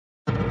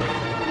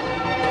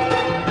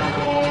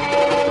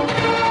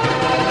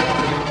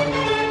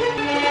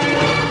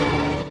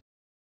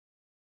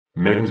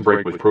Meghan's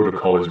break with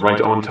protocol is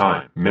right on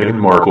time. Meghan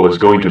Markle is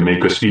going to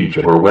make a speech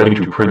at her wedding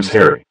to Prince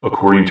Harry,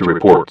 according to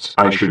reports.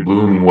 I should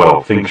blooming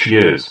well think she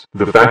is.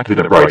 The fact that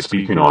a bride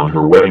speaking on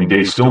her wedding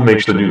day still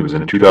makes the news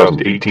in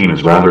 2018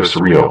 is rather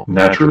surreal.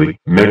 Naturally,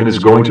 Meghan is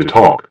going to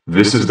talk.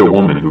 This is the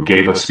woman who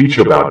gave a speech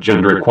about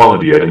gender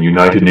equality at a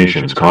United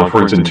Nations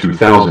conference in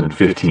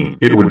 2015.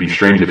 It would be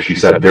strange if she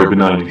sat there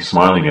benignly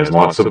smiling as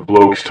lots of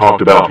blokes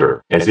talked about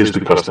her, as is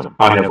the custom.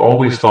 I have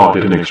always thought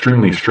it an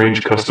extremely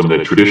strange custom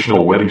that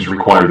traditional weddings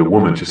require the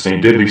woman to say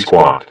diddly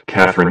squat.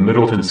 Catherine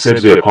Middleton said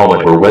zip all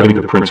at her wedding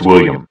to Prince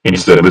William,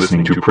 instead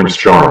listening to Prince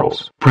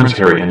Charles. Prince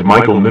Harry and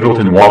Michael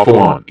Middleton waffle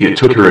on. It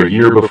took her a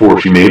year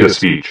before she made a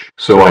speech,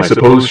 so I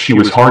suppose she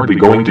was hardly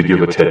going to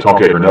give a TED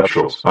talk at her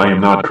nuptials. I am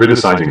not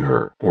criticizing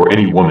her, or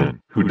any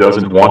woman who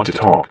doesn't want to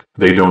talk.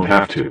 They don't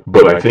have to.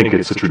 But I think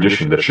it's a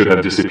tradition that should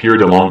have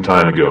disappeared a long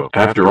time ago.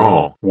 After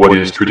all, what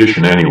is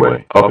tradition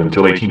anyway? Up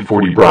until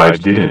 1840 brides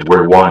didn't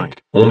wear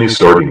white, only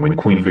starting when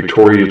Queen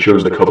Victoria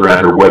chose the color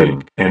at her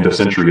wedding, and a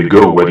century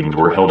ago weddings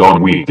were held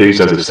on weekdays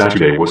as a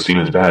Saturday was seen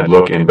as bad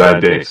luck and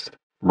bad taste.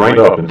 Right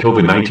up until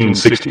the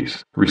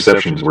 1960s,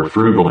 receptions were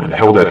frugal and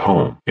held at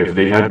home, if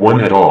they had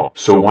one at all.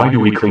 So why do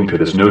we cling to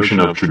this notion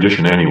of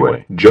tradition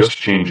anyway? Just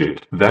change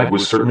it. That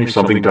was certainly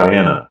something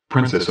Diana,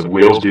 Princess of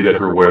Wales, did at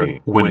her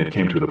wedding. When it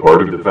came to the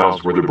part of the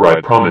vows where the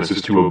bride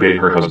promises to obey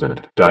her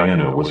husband,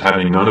 Diana was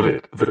having none of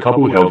it. The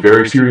couple held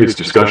very serious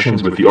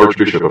discussions with the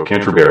Archbishop of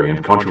Canterbury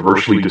and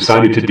controversially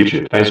decided to ditch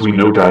it. As we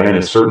know,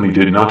 Diana certainly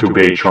did not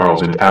obey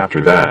Charles, and after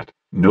that,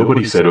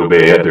 nobody said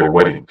obey at their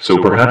wedding. So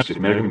perhaps if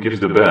Meghan gives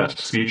the best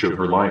speech of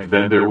her life,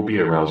 then there will be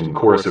a rousing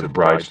chorus of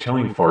brides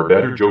telling far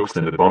better jokes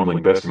than the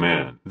bumbling best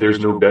man. There's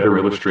no better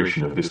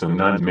illustration of this than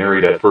Nuns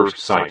Married at First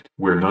Sight,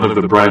 where none of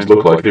the brides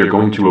look like they're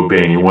going to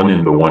obey anyone,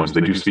 and the ones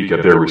that do speak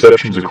at their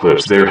receptions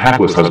eclipse their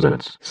hapless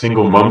husbands.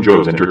 Single mom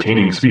Jo's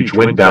entertaining speech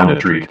went down a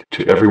treat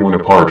to everyone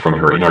apart from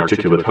her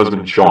inarticulate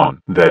husband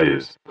Sean, that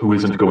is, who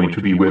isn't going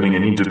to be winning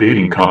any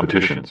debating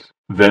competitions.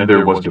 Then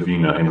there was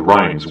Davina and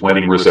Ryan's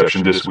wedding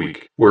reception this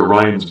week, where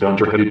Ryan's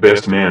dunderheaded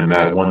best man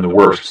Matt won the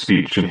Worst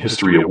Speech in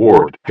History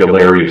award.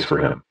 Hilarious for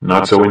him,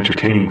 not so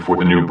entertaining for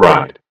the new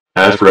bride.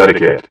 As for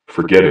etiquette,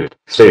 forget it,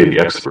 say the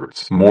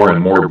experts. More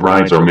and more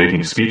brides are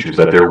making speeches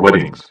at their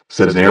weddings,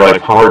 says Nailif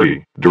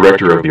Hardy,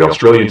 director of the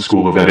Australian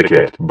School of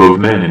Etiquette. Both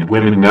men and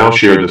women now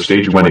share the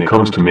stage when it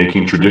comes to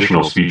making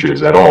traditional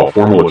speeches at all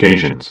formal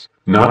occasions.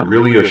 Not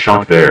really a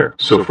shock there.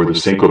 So for the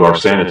sake of our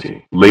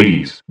sanity,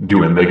 ladies,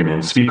 do a Meghan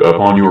and speak up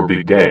on your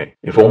big day,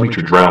 if only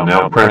to drown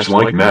out pracs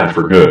like Matt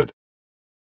for good.